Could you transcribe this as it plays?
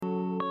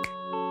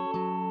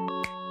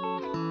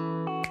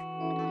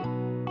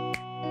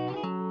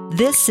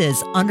This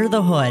is Under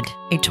the Hood,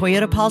 a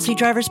Toyota Policy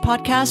Drivers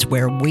podcast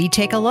where we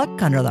take a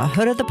look under the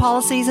hood of the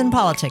policies and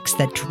politics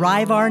that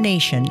drive our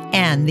nation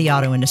and the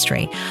auto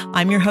industry.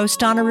 I'm your host,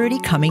 Donna Rudy,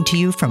 coming to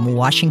you from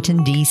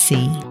Washington,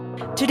 D.C.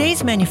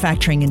 Today's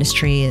manufacturing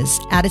industry is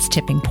at its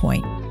tipping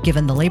point.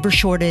 Given the labor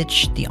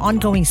shortage, the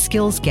ongoing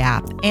skills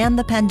gap, and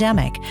the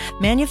pandemic,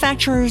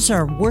 manufacturers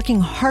are working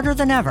harder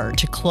than ever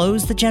to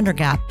close the gender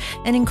gap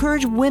and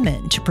encourage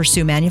women to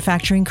pursue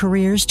manufacturing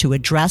careers to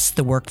address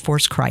the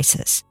workforce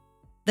crisis.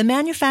 The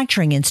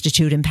Manufacturing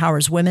Institute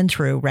empowers women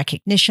through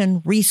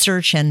recognition,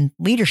 research, and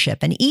leadership,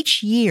 and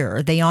each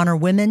year they honor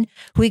women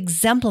who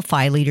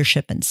exemplify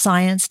leadership in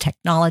science,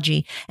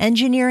 technology,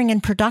 engineering,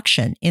 and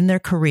production in their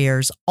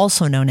careers,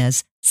 also known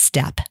as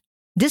STEP.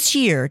 This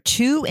year,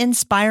 two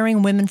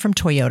inspiring women from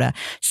Toyota,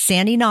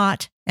 Sandy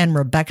Nott and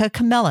Rebecca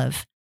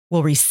Kamelev,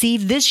 will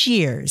receive this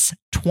year's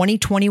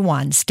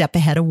 2021 Step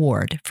Ahead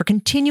Award for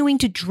continuing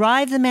to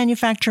drive the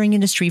manufacturing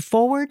industry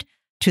forward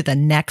to the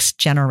next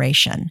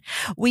generation.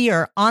 We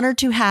are honored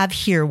to have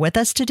here with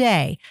us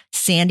today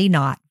Sandy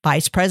Nott,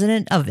 Vice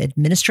President of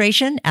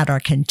Administration at our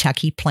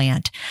Kentucky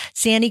plant.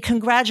 Sandy,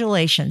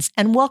 congratulations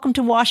and welcome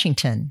to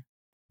Washington.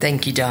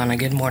 Thank you, Donna.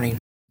 Good morning.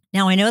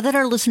 Now, I know that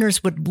our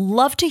listeners would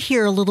love to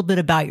hear a little bit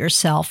about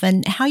yourself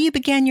and how you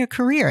began your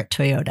career at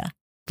Toyota.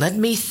 Let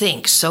me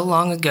think. So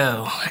long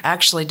ago.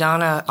 Actually,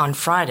 Donna, on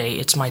Friday,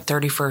 it's my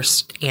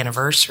 31st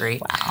anniversary.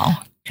 Wow.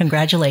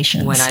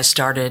 Congratulations. When I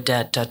started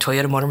at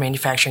Toyota Motor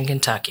Manufacturing,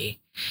 Kentucky.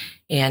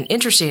 And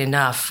interesting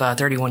enough,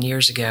 31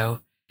 years ago,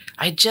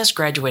 I just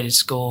graduated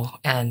school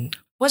and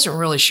wasn't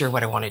really sure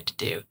what I wanted to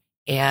do.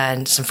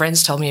 And some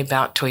friends told me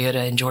about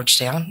Toyota in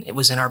Georgetown. It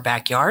was in our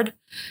backyard.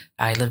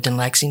 I lived in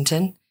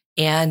Lexington.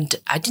 And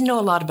I didn't know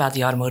a lot about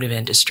the automotive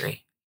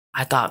industry.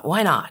 I thought,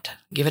 why not?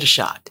 Give it a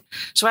shot.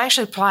 So I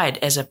actually applied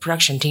as a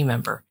production team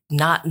member,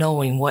 not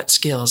knowing what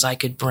skills I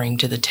could bring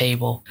to the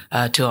table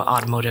to an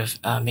automotive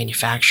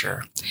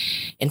manufacturer.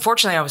 And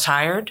fortunately, I was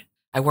hired.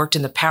 I worked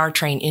in the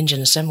powertrain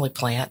engine assembly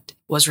plant,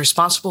 was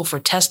responsible for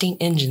testing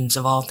engines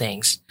of all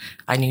things.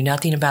 I knew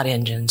nothing about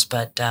engines,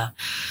 but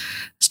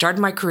started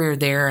my career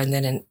there. And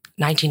then in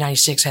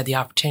 1996, had the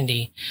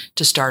opportunity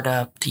to start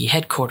up the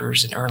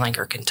headquarters in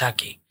Erlanger,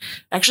 Kentucky.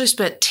 I actually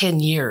spent 10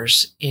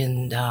 years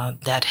in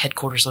that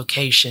headquarters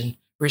location,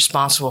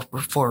 responsible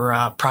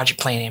for project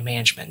planning and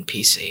management in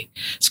PC.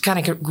 So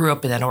kind of grew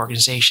up in that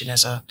organization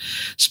as a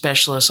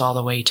specialist all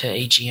the way to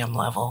AGM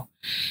level.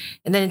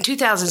 And then in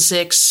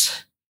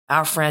 2006,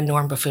 our friend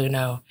Norm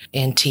Buffuno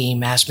and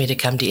team asked me to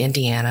come to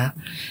Indiana,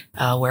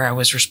 where I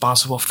was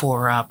responsible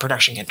for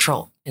production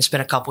control, and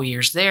spent a couple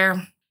years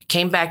there.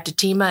 Came back to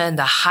TEMA in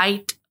the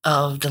height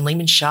of the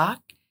Lehman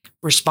shock,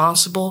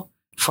 responsible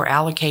for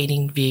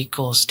allocating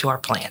vehicles to our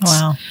plants.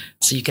 Wow.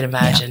 So you can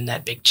imagine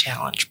that big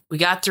challenge. We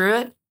got through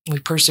it. We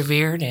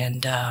persevered.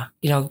 And,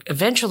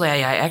 eventually I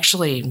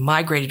actually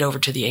migrated over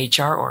to the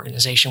HR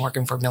organization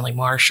working for Millie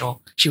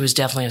Marshall. She was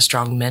definitely a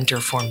strong mentor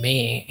for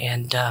me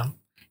and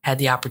had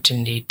the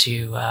opportunity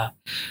to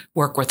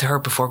work with her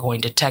before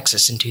going to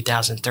Texas in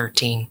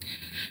 2013,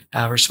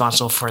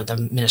 responsible for the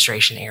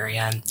administration area.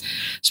 And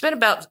spent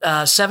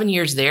about 7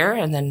 years there.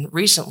 And then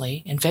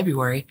recently, in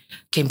February,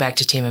 came back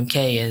to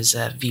TMMK as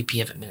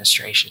VP of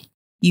Administration.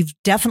 You've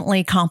definitely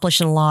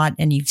accomplished a lot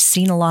and you've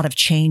seen a lot of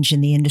change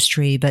in the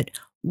industry, but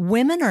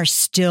women are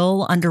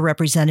still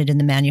underrepresented in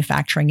the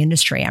manufacturing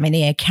industry. I mean,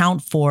 they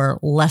account for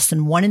less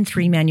than 1 in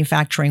 3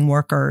 manufacturing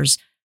workers,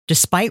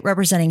 despite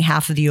representing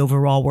half of the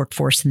overall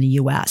workforce in the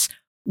U.S.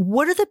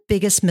 What are the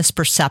biggest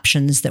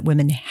misperceptions that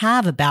women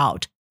have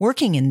about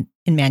working in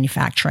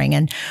manufacturing,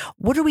 and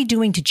what are we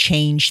doing to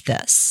change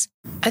this?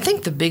 I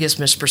think the biggest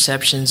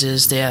misperceptions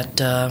is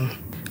that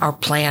our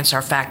plants,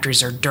 our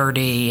factories are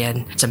dirty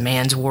and it's a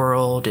man's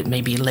world. It may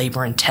be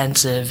labor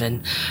intensive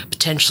and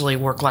potentially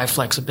work-life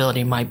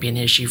flexibility might be an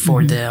issue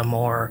for them,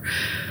 or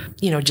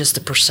just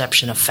the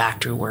perception of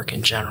factory work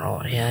in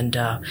general. And,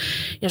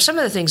 some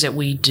of the things that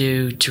we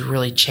do to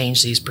really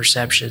change these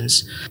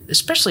perceptions,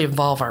 especially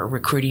involve our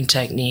recruiting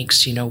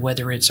techniques,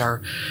 whether it's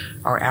our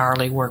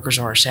hourly workers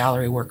or our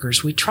salary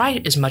workers, we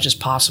try as much as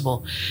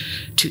possible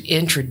to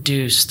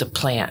introduce the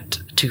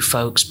plant to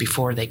folks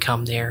before they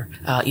come there,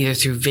 either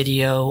through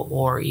video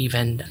or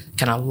even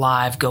kind of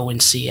live go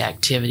and see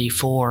activity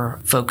for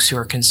folks who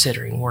are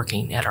considering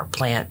working at our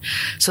plant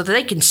so that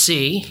they can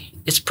see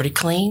it's pretty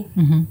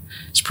clean.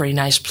 It's a pretty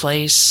nice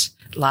place.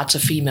 Lots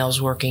of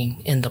females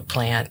working in the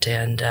plant.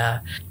 And,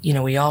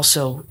 we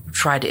also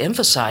try to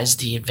emphasize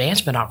the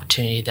advancement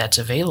opportunity that's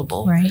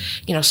available. Right.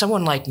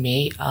 Someone like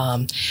me,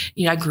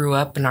 I grew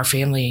up and our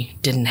family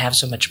didn't have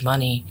so much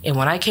money. And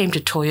when I came to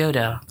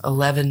Toyota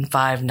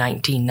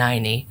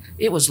 11/5/1990,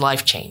 it was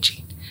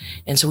life-changing.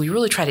 And so we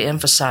really try to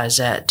emphasize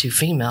that to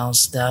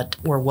females, that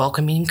we're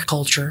welcoming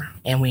culture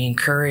and we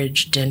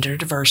encourage gender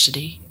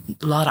diversity,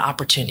 a lot of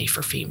opportunity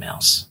for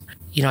females.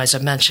 As I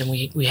mentioned,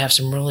 we have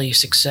some really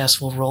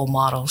successful role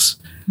models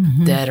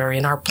that are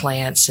in our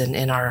plants and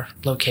in our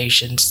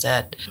locations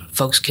that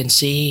folks can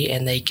see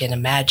and they can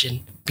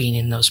imagine being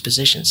in those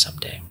positions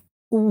someday.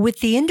 With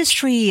the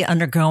industry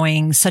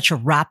undergoing such a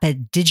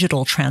rapid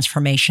digital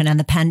transformation and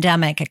the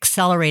pandemic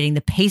accelerating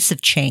the pace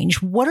of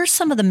change, what are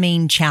some of the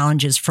main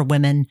challenges for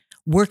women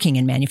working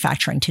in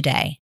manufacturing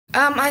today?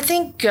 I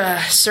think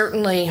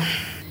certainly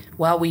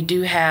while we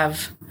do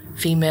have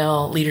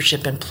female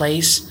leadership in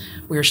place,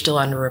 we're still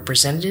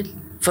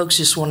underrepresented. Folks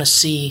just want to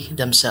see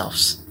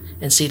themselves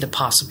and see the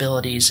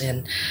possibilities.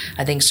 And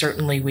I think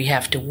certainly we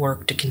have to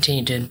work to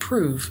continue to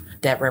improve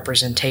that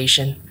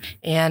representation.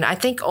 And I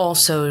think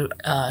also,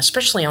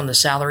 especially on the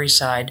salary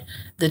side,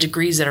 the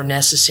degrees that are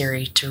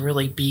necessary to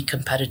really be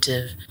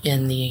competitive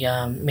in the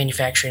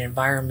manufacturing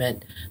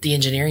environment, the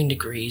engineering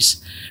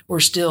degrees,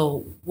 we're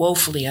still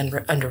woefully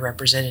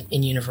underrepresented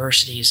in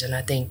universities. And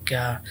I think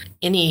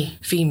any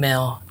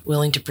female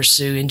willing to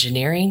pursue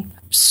engineering,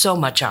 so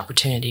much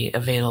opportunity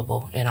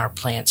available in our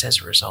plants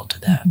as a result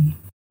of that. Mm-hmm.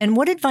 And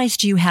what advice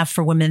do you have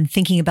for women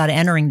thinking about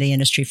entering the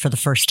industry for the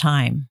first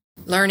time?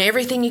 Learn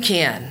everything you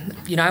can.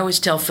 I always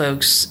tell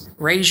folks,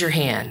 raise your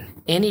hand.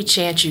 Any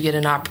chance you get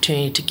an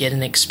opportunity to get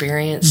an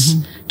experience,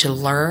 to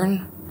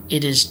learn,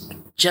 it is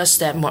just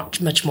that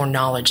much more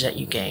knowledge that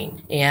you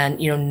gain. And,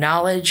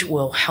 knowledge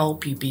will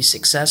help you be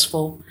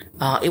successful.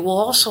 It will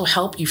also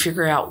help you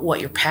figure out what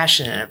you're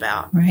passionate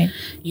about. Right.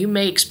 You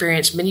may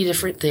experience many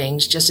different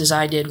things, just as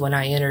I did when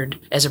I entered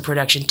as a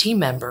production team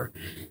member.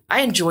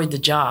 I enjoyed the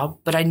job,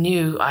 but I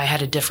knew I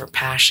had a different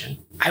passion.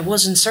 I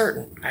wasn't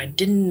certain. I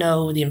didn't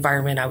know the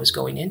environment I was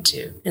going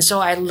into. And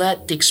so I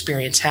let the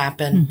experience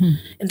happen.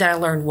 And then I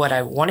learned what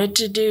I wanted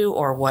to do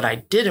or what I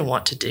didn't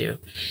want to do.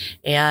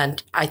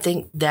 And I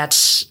think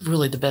that's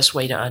really the best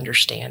way to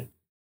understand.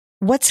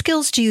 What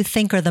skills do you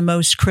think are the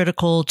most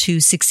critical to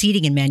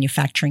succeeding in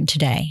manufacturing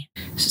today?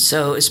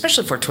 So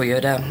especially for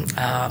Toyota,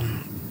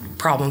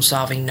 problem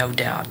solving, no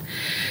doubt.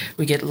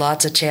 We get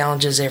lots of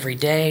challenges every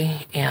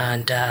day,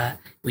 and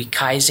we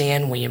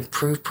Kaizen, we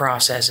improve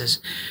processes,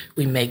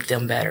 we make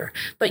them better.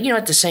 But,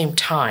 at the same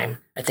time,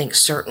 I think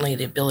certainly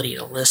the ability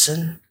to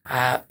listen.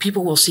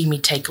 People will see me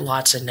take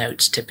lots of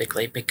notes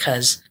typically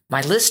because my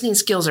listening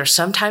skills are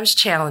sometimes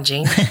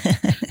challenging.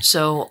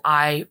 So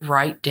I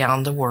write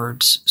down the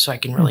words so I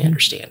can really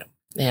understand them.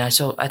 Yeah,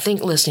 so I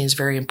think listening is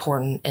very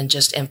important, and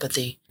just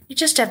empathy. You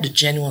just have to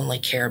genuinely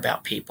care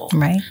about people.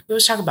 Right. We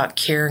always talk about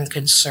care and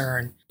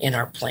concern in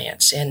our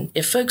plants. And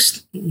if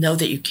folks know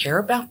that you care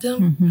about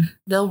them,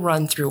 they'll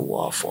run through a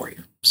wall for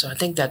you. So I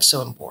think that's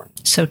so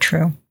important. So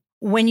true.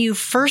 When you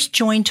first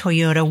joined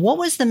Toyota, what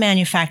was the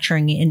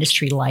manufacturing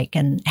industry like,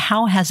 and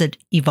how has it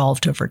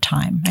evolved over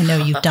time? I know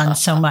you've done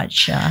so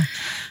much in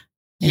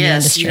the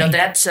industry.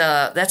 That's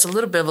a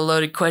little bit of a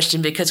loaded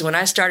question, because when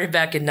I started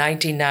back in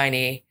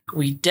 1990,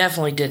 we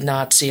definitely did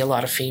not see a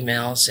lot of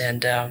females.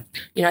 And,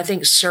 I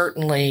think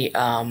certainly,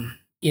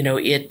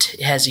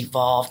 it has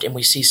evolved, and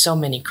we see so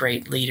many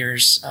great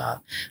leaders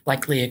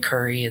like Leah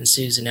Curry and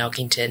Susan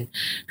Elkington,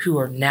 who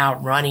are now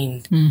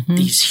running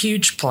these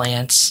huge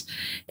plants,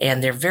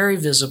 and they're very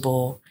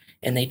visible,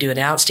 and they do an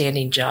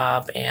outstanding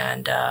job,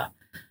 and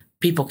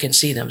people can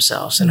see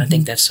themselves. And I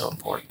think that's so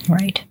important.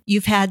 Right.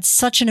 You've had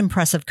such an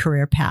impressive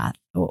career path.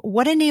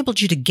 What enabled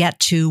you to get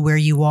to where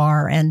you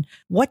are, and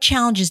what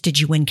challenges did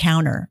you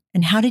encounter,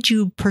 and how did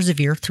you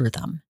persevere through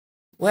them?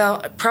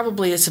 Well,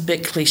 probably it's a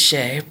bit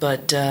cliche,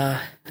 but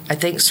I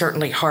think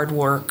certainly hard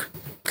work,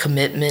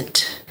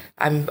 commitment.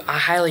 I'm a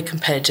highly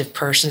competitive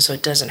person, so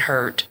it doesn't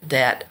hurt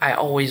that I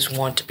always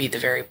want to be the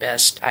very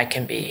best I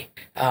can be.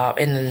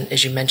 And then,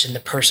 as you mentioned, the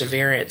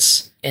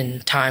perseverance in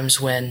times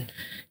when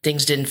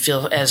things didn't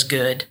feel as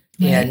good.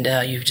 And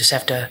you just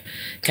have to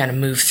kind of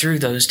move through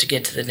those to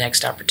get to the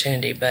next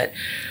opportunity. But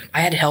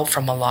I had help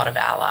from a lot of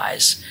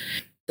allies.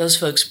 Those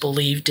folks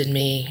believed in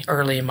me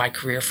early in my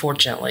career,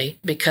 fortunately,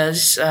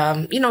 because,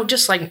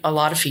 just like a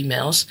lot of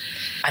females,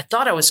 I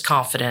thought I was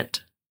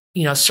confident.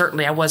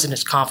 Certainly I wasn't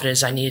as confident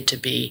as I needed to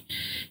be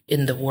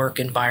in the work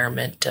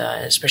environment,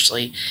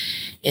 especially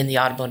in the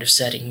automotive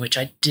setting, which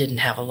I didn't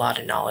have a lot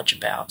of knowledge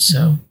about.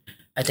 So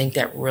I think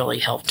that really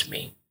helped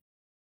me.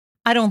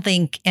 I don't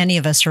think any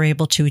of us are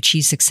able to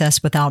achieve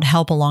success without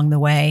help along the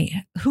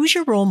way. Who's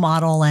your role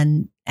model,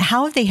 and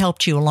how have they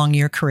helped you along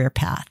your career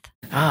path?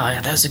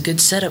 That was a good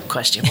setup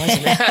question,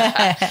 wasn't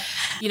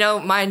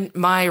it?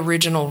 My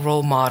original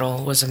role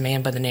model was a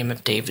man by the name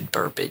of David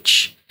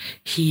Burbidge.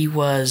 He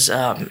was,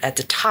 at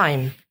the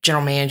time,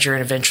 general manager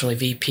and eventually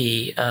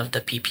VP of the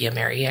PPM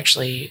area. He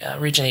actually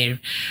originated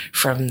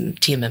from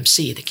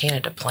TMMC, the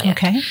Canada plant.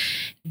 Okay.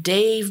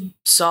 Dave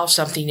saw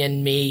something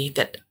in me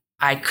that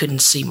I couldn't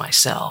see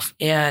myself.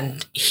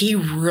 And he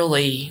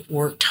really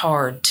worked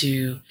hard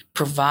to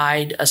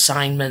provide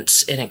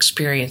assignments and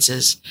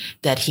experiences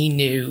that he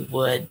knew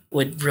would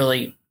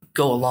really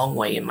go a long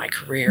way in my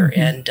career.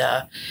 And,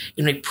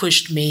 he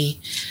pushed me.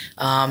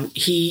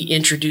 He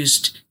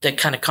introduced the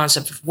kind of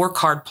concept of work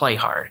hard, play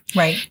hard.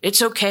 Right.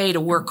 It's okay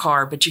to work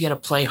hard, but you got to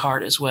play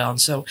hard as well.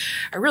 And so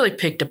I really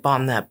picked up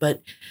on that.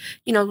 But,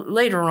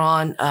 later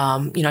on,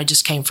 I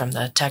just came from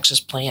the Texas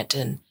plant,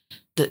 and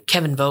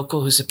Kevin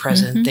Vocal, who's the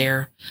president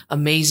there,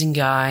 amazing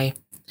guy.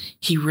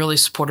 He really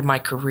supported my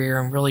career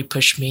and really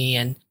pushed me,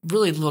 and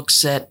really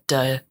looks at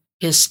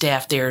his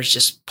staff there as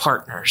just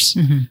partners,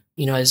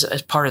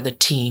 as part of the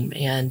team.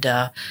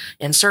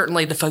 And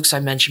certainly the folks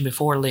I mentioned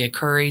before, Leah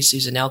Curry,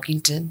 Susan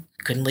Elkington,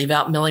 couldn't leave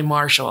out Millie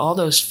Marshall. All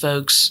those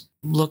folks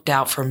looked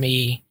out for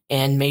me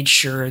and made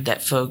sure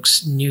that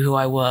folks knew who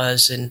I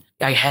was, and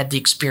I had the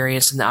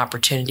experience and the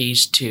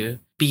opportunities to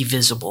be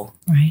visible,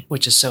 right,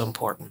 which is so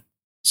important.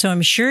 So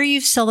I'm sure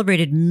you've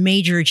celebrated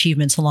major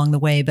achievements along the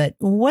way, but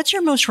what's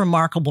your most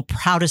remarkable,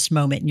 proudest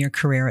moment in your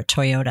career at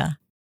Toyota?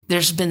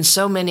 There's been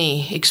so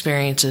many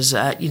experiences.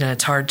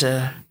 It's hard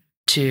to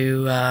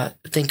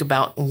think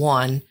about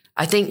one.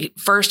 I think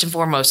first and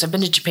foremost, I've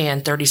been to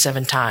Japan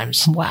 37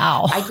 times.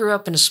 Wow. I grew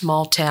up in a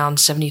small town,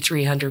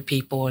 7,300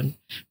 people in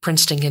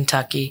Princeton,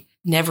 Kentucky.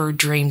 Never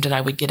dreamed that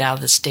I would get out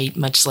of the state,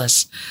 much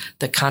less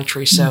the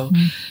country. So,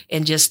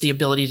 and just the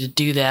ability to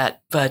do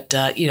that. But,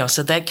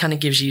 so that kind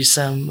of gives you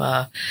some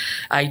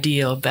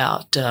idea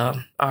about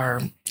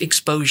our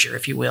exposure,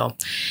 if you will.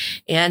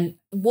 And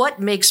what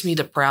makes me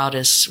the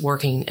proudest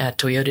working at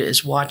Toyota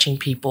is watching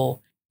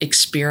people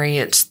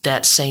experience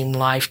that same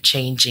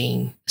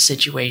life-changing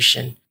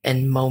situation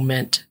and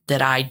moment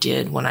that I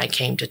did when I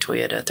came to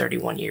Toyota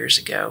 31 years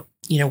ago.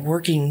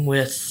 Working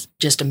with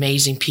just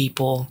amazing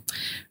people,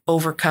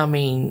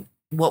 overcoming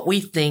what we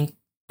think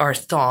are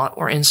thought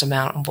or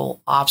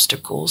insurmountable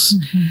obstacles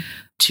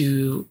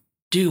to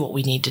do what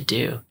we need to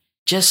do.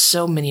 Just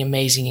so many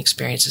amazing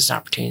experiences and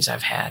opportunities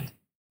I've had.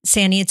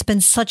 Sandy, it's been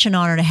such an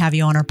honor to have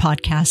you on our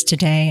podcast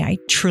today. I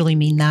truly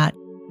mean that.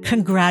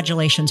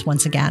 Congratulations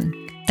once again.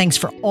 Thanks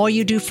for all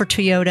you do for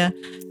Toyota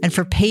and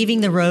for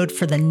paving the road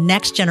for the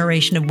next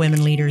generation of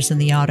women leaders in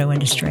the auto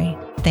industry.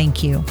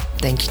 Thank you.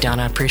 Thank you,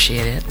 Donna. I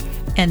appreciate it.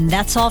 And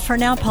that's all for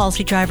now,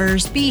 policy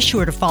drivers. Be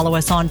sure to follow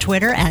us on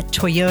Twitter at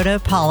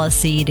Toyota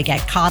Policy to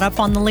get caught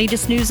up on the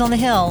latest news on the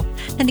Hill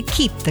and to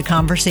keep the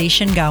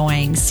conversation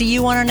going. See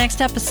you on our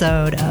next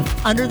episode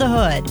of Under the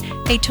Hood,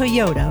 a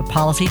Toyota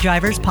Policy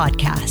Drivers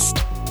podcast.